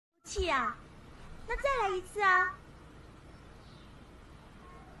气啊？那再来一次啊！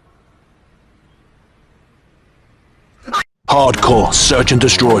 Hardcore, search and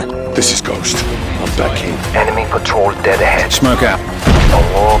destroy. This is Ghost. I'm back in. Enemy patrol dead ahead. Smoke out. A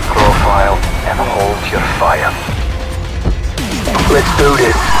low profile and hold your fire. Let's do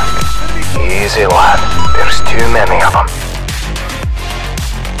this. Easy, lad. There's too many of them.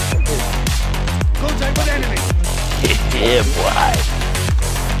 Contact with enemy. Yeah, boy.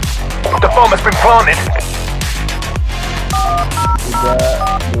 The bomb has been planted.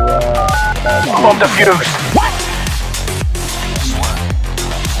 Bomb defused. What?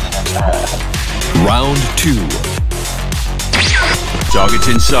 Round 2. Target's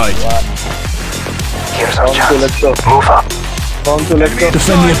in sight. Here's our chance. Let's go. Move up. Let's go.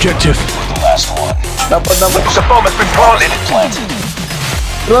 Defend the objective. The last one. Dapat. The bomb has been planted.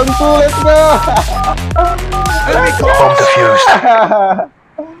 Round 2, let's go. Bomb defused.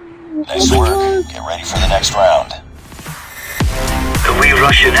 Nice work. Get ready for the next round. Are we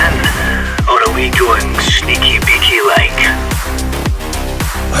rushing in? Or are we going sneaky beaky like?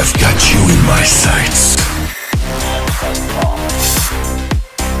 I've got you in my sights.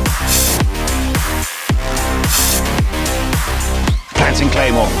 Planting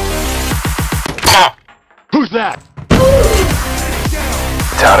Claymore. Who's that?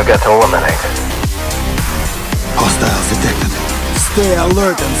 Target eliminated. Hostiles detected. Stay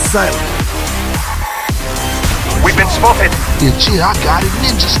alert and silent. We've been spotted. Yeah, gee, I got it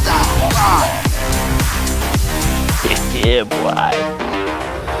ninja style. Yeah, boy.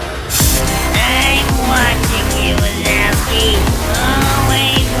 I'm watching you, Wazowski.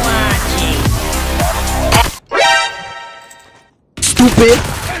 Always watching. Stupid.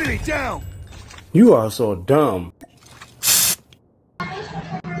 Enemy down. You are so dumb.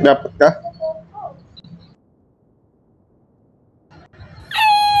 Dapat kah?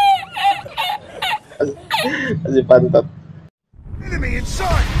 Masih pantat. Enemy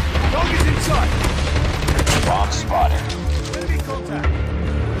inside. Target's inside. Bomb spotted. Enemy contact.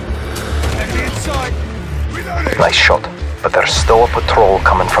 Enemy inside. Reloading. Nice shot, but there's still a patrol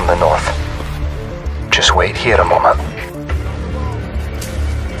coming from the north. Just wait here a moment.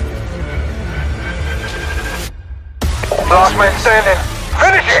 Last man standing.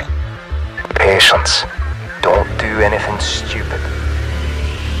 Finish it! Patience. Don't do anything stupid.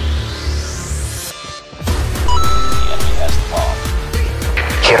 The enemy has the bomb.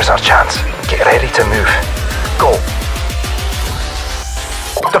 Here's our chance. Get ready to move. Go.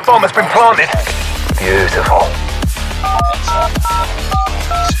 The bomb has been planted. Beautiful. Heads up.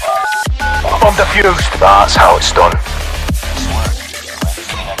 Enemy spotted. Bomb defused. That's how it's done. Nice work. Get ready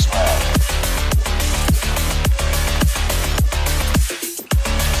for the next round. Defend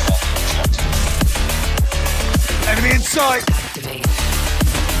the objective. Enemy inside.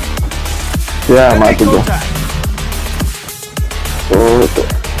 Ya, Enemy mati gua. contact. Oh, tuh.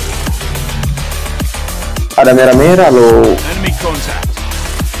 Ada merah-merah loh. Enemy contact.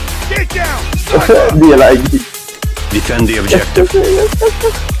 Get down. Dia lagi. Defend the objective. The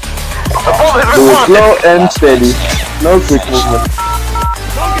bomb has Do been it slow planted. and steady. No quick movement.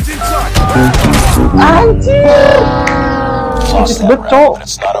 Target's inside. Anjir. Lost that round, but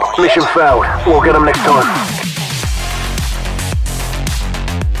it's not over yet. Mission failed. We'll get them next time.